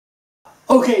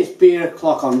Okay, it's beer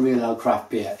o'clock on Real Ale Craft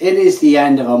Beer. It is the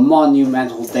end of a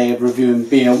monumental day of reviewing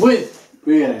beer with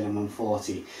Real Ale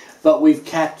 140. But we've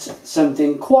kept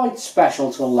something quite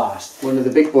special till last. One of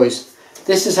the big boys.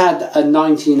 This has had a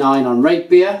 99 on Rate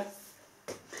Beer.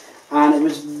 And it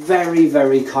was very,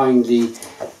 very kindly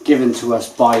given to us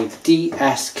by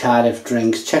DS Cardiff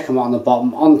Drinks. Check them out on the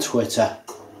bottom on Twitter.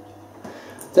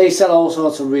 They sell all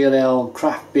sorts of real ale,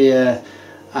 craft beer,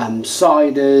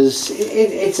 ciders.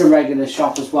 It's a regular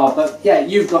shop as well. But yeah,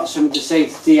 you've got something to say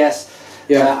to DS.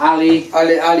 Yeah,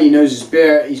 Ali knows his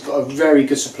beer. He's got a very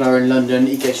good supplier in London.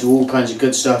 He gets you all kinds of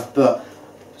good stuff, but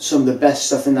some of the best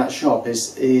stuff in that shop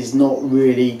is not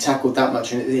really tackled that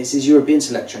much, and it's his European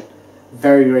selection.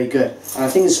 Very, very good, and I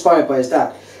think inspired by his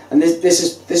dad. And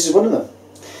this is one of them.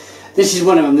 This is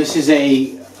one of them. This is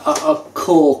a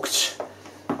corked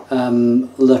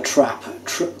Trappe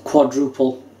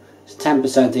Quadrupel. It's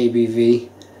 10% ABV.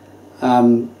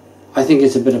 I think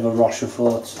it's a bit of a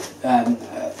Rochefort.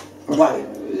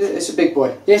 It's a big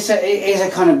boy. It's a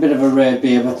kind of bit of a rare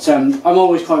beer, but I'm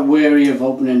always quite wary of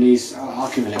opening these. I'll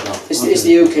give it a go. It's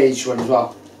the oak aged one as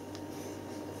well.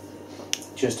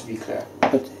 Just to be clear.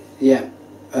 But yeah.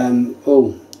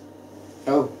 Oh.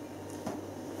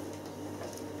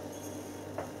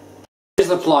 Here's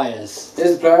the pliers.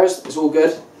 There's the pliers. It's all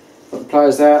good. Got the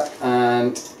pliers there,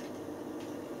 and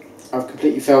I've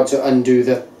completely failed to undo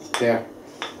the there.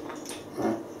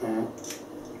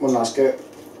 One last go.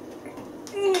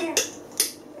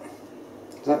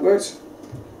 Does that work?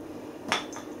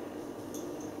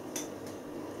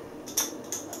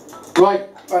 Right,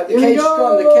 the cage is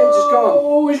gone, the cage is gone.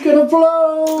 Oh, it's gonna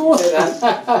blow!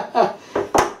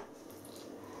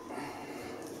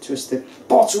 Twist the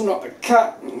bottle, not the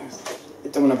cat. I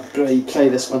don't want to bloody play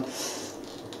this one.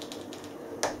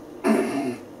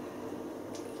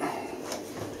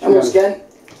 And once again.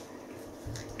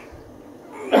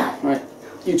 Right,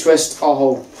 you twist, I'll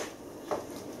hold.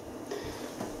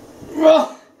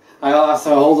 I'll have to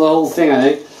hold the whole thing, I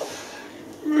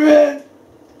think.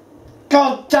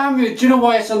 God damn you! Do you know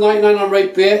why it's a 99 on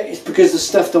Rate Beer? It's because the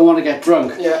stuff don't want to get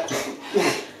drunk. Yeah.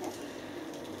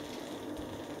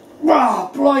 Wow,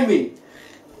 blimey!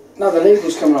 Now the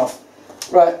label's coming off.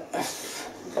 Right.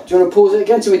 Do you want to pause it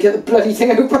again till we get the bloody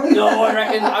thing open? No, I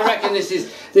reckon this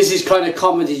is kind of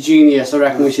comedy genius. I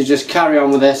reckon we should just carry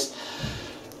on with this.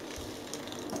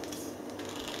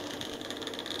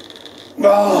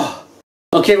 Oh.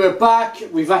 Okay, we're back.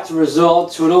 We've had to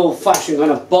resort to an old-fashioned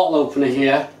kind of bottle opener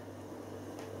here.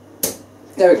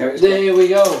 There we go. There we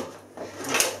go.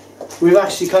 We've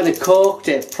actually kind of corked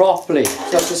it properly.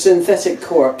 So that's a synthetic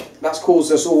cork. That's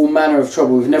caused us all manner of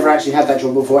trouble. We've never actually had that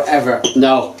trouble before, ever.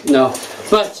 No.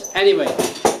 But anyway,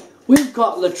 we've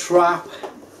got the Trappe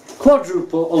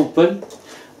Quadrupel open.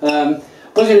 We're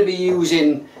going to be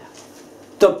using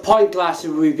the pint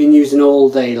glasses we've been using all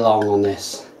day long on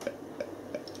this.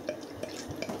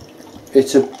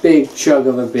 It's a big chug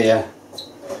of a beer.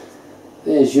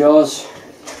 There's yours.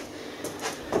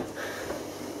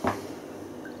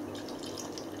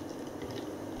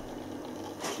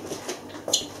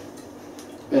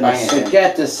 So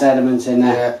get the sediment in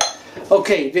there. Yeah.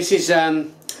 Okay, this is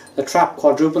the Trappe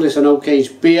Quadrupel. It's an oak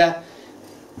aged beer.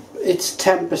 It's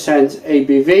 10%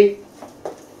 ABV.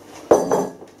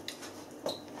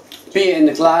 Beer in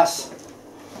the glass.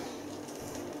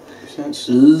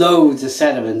 Loads of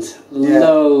sediment. Yeah.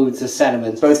 Loads of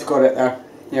sediment. Both got it there.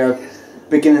 You know,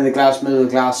 beginning of the glass, middle of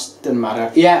the glass, doesn't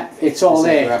matter. Yeah, it's all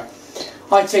there.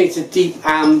 I'd say it's a deep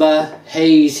amber,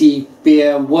 hazy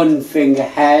beer, one finger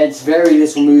head. Very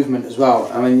little movement as well.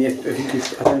 I mean, if you could,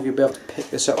 I don't know if you'll be able to pick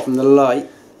this up from the light.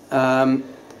 If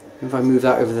I move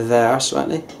that over there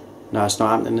slightly. No, it's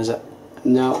not happening, is it?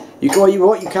 No.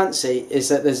 What you can't see is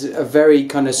that there's a very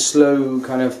kind of slow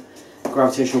kind of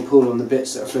gravitational pull on the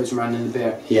bits that are floating around in the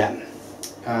beer. Yeah.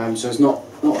 So it's not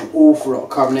an awful lot of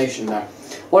carbonation there.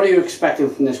 What are you expecting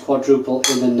from this quadruple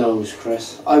in the nose,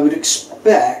 Chris? I would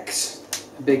expect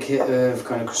a big hit of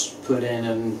kind of pudding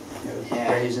and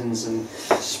raisins and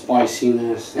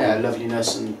spiciness. Yeah,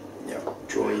 loveliness and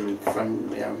joy and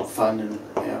fun and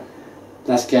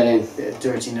Let's get in. Bit of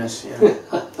dirtiness,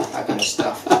 that kind of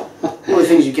stuff. All the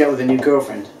things you get with a new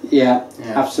girlfriend. Yeah,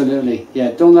 absolutely.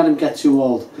 Yeah, don't let him get too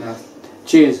old. No.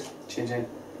 Cheers. Cheers in.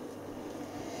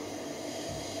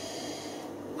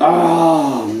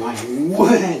 Oh my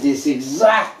word, it's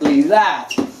exactly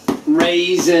that.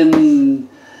 Raisin.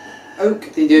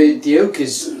 Oak. The oak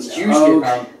is hugely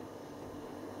apparent.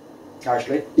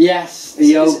 Actually. Yes,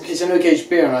 the oak. It's an oak aged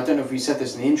beer, and I don't know if we said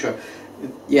this in the intro.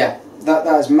 Yeah, that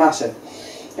is massive.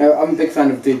 I'm a big fan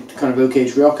of the kind of oak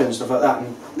aged Rioja and stuff like that,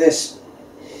 and this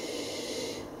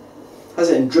Has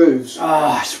it in droves?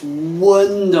 Ah, it's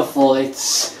wonderful.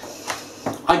 It's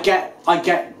I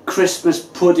get Christmas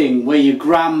pudding where your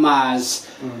grandma's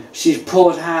she's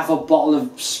poured half a bottle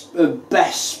of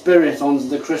best spirit onto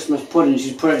the Christmas pudding.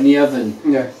 She's put it in the oven.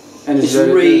 Yeah. And it's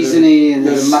raisiny and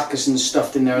there's Maccassin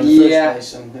stuffed in there in the first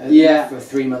place, and left for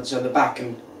 3 months on the back,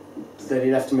 and then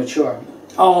you have to mature.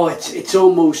 Oh, it's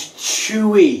almost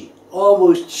chewy,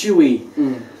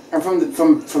 And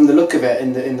from the look of it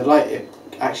in the light, it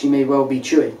actually may well be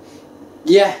chewy.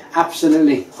 Yeah,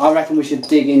 absolutely. I reckon we should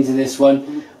dig into this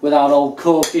one without old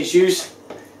cork issues,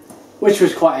 which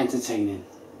was quite entertaining.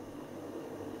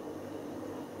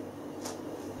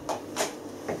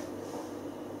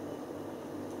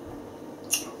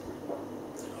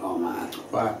 Oh man.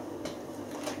 Wow.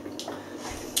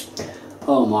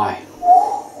 Oh my.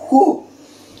 Whew.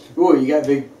 Oh, you get a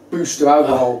big boost of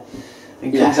alcohol.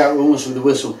 It comes out almost with a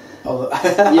whistle.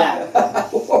 Yeah.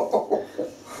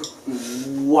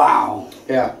 Wow.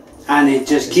 Yeah. And it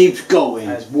just keeps going.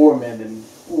 And it's warming, and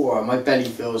my belly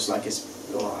feels like it's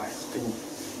been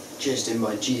just in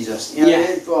by Jesus. You know,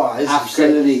 yeah.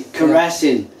 Absolutely.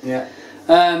 Caressing. Yeah.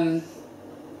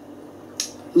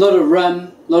 Lot of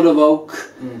rum, lot of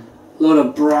oak, lot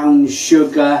of brown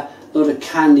sugar, lot of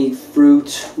candied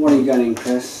fruit. What are you getting,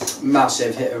 Chris?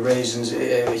 Massive hit of raisins,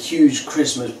 a huge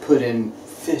Christmas pudding,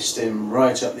 fisting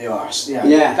right up the arse.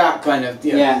 Yeah. That kind of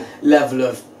level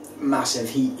of massive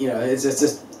heat. You know, it's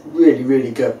just really,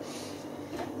 really good.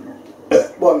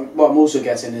 What I'm also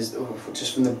getting is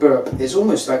just from the burp. It's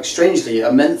almost like strangely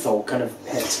a menthol kind of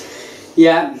hit.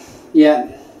 Yeah.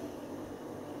 Yeah.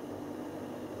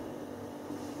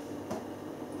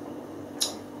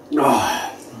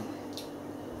 Oh.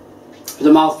 The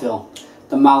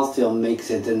mouthfeel makes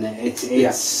it, doesn't it?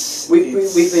 It's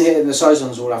we've been hitting the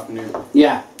saisons all afternoon.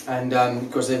 Yeah. And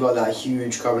because they've got that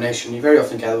huge carbonation, you very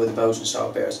often get it with the Belgian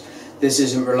style beers. This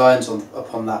isn't reliant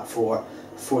upon that for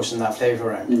forcing that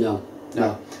flavour out. No.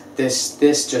 This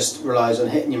just relies on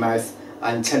hitting your mouth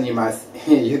and telling your mouth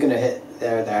you're going to hit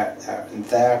there, and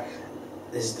there.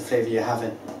 This is the flavour you're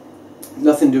having.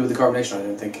 Nothing to do with the carbonation, I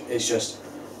don't think. It's just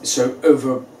so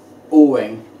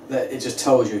overawing that it just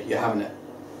tells you you're having it.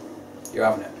 You're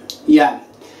having it. Yeah,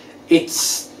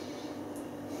 it's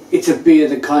a beer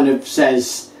that kind of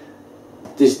says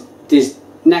there's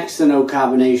next to no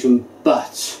carbonation,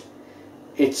 but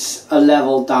it's a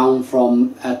level down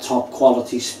from a top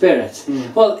quality spirit.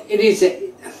 Well, it is.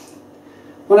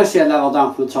 When I say a level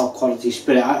down from a top quality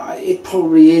spirit, it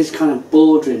probably is kind of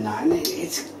bordering that, and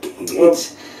it's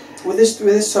with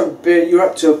this type of beer, you're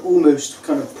up to almost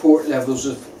kind of port levels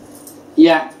of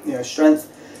strength.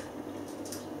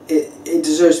 It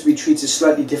deserves to be treated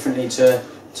slightly differently to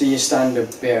your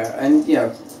standard beer, and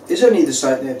it's only the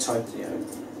type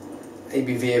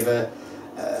ABV of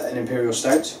an imperial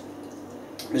stout.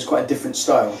 It's quite a different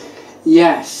style.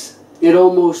 Yes, it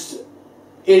almost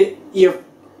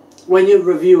when you're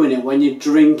reviewing it, when you're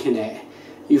drinking it,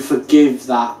 you forgive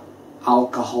that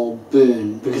alcohol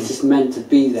burn because it's meant to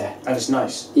be there, and it's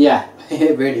nice. Yeah.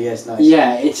 It really is nice.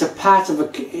 Yeah, it's a part of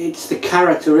it's the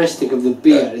characteristic of the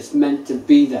beer. It's meant to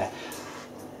be there.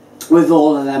 With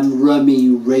all of them rummy,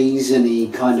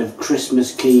 raisiny, kind of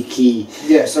Christmas cakey.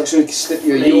 Yeah, it's like so you can slip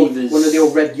your one of the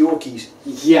old red Yorkies.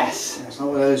 Yes. It's not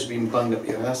one of those being bunged up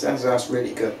here. That's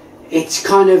really good. It's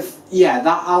kind of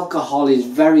that alcohol is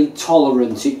very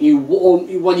tolerant. You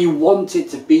want it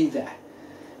to be there.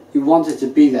 You want it to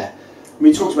be there.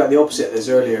 We talked about the opposite of this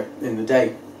earlier in the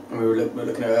day. And we were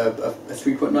looking at a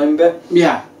 3.9 beer.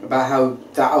 Yeah. About how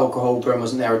that alcohol burn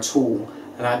wasn't there at all,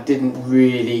 and that didn't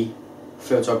really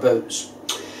float our boats.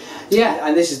 Yeah.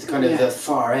 And this is the kind of the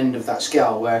far end of that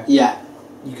scale where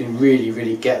you can really,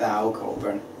 really get that alcohol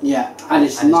burn. Yeah, and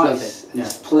it's nice, and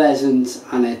it's pleasant,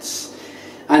 and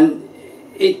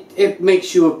it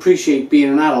makes you appreciate being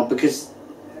an adult, because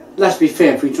let's be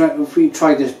fair, if we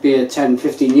tried this beer 10,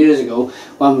 15 years ago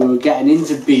when we were getting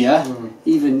into beer,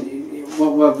 even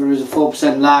whether it was a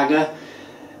 4% lager,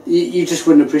 you just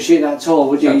wouldn't appreciate that at all,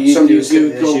 would you? No, somebody was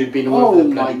going to you'd been all over the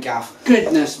bloody gaff.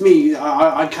 Goodness me,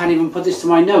 I can't even put this to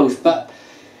my nose, but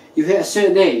you hit a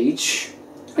certain age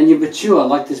and you mature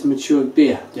like this matured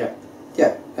beer. Yeah,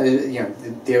 yeah.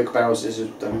 The oak barrels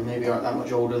maybe aren't that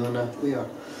much older than we are.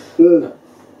 No.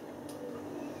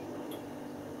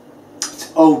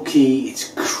 It's oaky,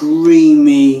 it's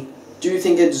creamy. Do you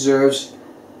think it deserves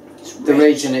the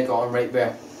rating it got on Rate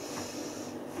Beer?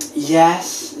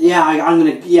 Yes, I'm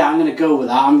gonna go with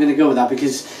that. I'm gonna go with that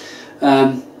because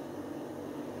I'm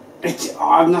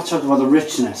not talking about the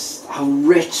richness, how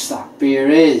rich that beer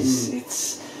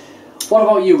is. What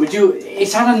about you? Would you?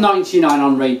 It's had a 99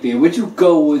 on Rate Beer. Would you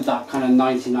go with that kind of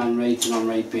 99 rating on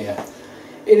Rate Beer?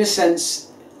 In a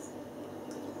sense,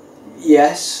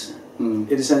 yes. In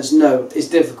a sense, no. It's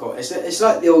difficult. It's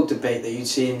like the old debate that you'd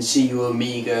see in CU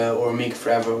Amiga or Amiga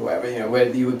Forever or whatever, you know, where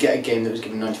you would get a game that was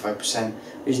given 95%.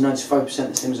 Is 95%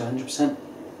 the same as 100%?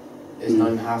 Is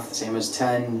 9.5 the same as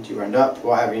 10? Do you round up?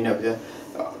 Whatever, you know.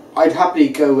 I'd happily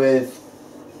go with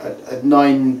a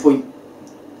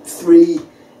 9.3,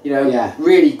 you know,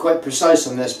 really quite precise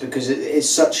on this, because it's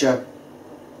such a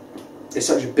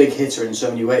big hitter in so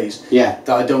many ways that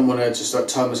I don't want to just like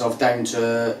tie myself down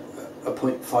to a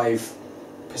 0.5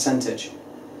 percentage.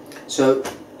 So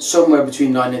somewhere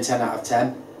between 9 and 10 out of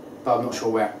 10, but I'm not sure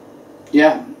where.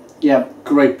 Yeah,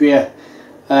 great beer.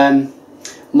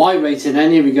 My rating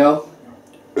then, here we go.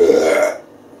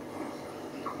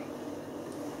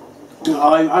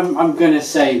 I'm gonna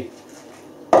say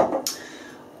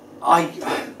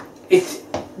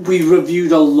we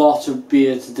reviewed a lot of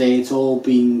beer today. It's all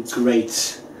been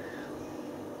great,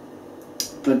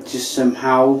 but just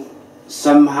somehow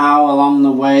along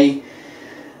the way,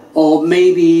 or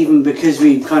maybe even because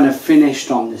we've kind of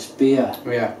finished on this beer.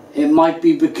 Yeah. It might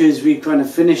be because we've kind of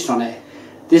finished on it.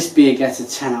 This beer gets a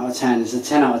 10 out of 10. It's a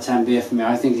 10 out of 10 beer for me.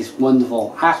 I think it's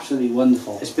wonderful, absolutely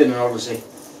wonderful. It's been an odyssey.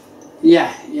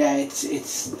 Yeah, it's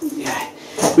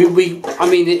I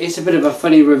mean, it's a bit of a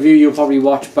funny review. You'll probably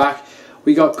watch back.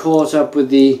 We got caught up with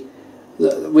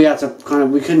we had to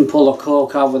we couldn't pull the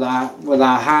cork out with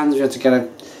our hands. We had to get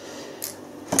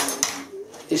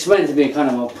it's meant to be a kind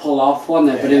of a pull off,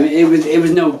 wasn't it? But it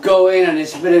was no going, and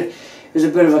it was a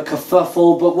bit of a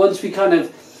kerfuffle. But once we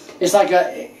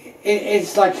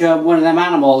it's like one of them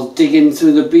animals digging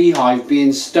through the beehive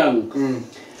being stung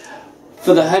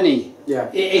for the honey.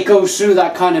 Yeah. It goes through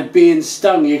that kind of being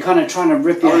stung. You're kind of trying to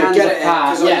rip your hands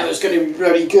apart. I know it's going to be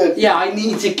bloody good. Yeah, I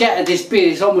need to get at this beer.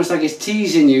 It's almost like it's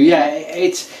teasing you. Yeah,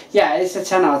 it's a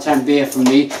 10 out of 10 beer for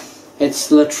me. It's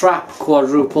the Trappe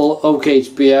Quadrupel oak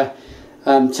aged beer,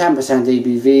 10%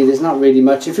 ABV. There's not really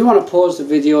much. If you want to pause the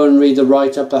video and read the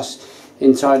write up, that's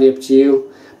entirely up to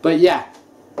you. But yeah,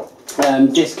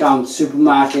 discount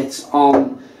supermarkets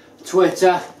on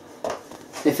Twitter.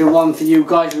 If it wasn't for you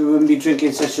guys, we wouldn't be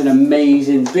drinking such an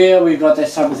amazing beer. We've got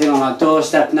this type of thing on our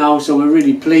doorstep now, so we're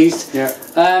really pleased. Yeah.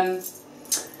 I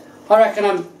reckon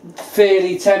I'm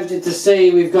fairly tempted to say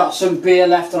we've got some beer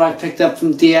left that I picked up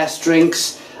from DS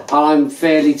Drinks. And I'm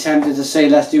fairly tempted to say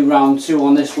let's do round 2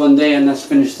 on this one day and let's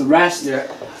finish the rest. Yeah.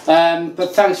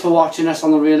 But thanks for watching us on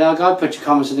The Real Ale Guide. Put your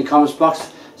comments in the comments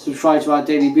box. Subscribe to our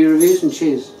daily beer reviews, and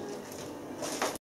cheers.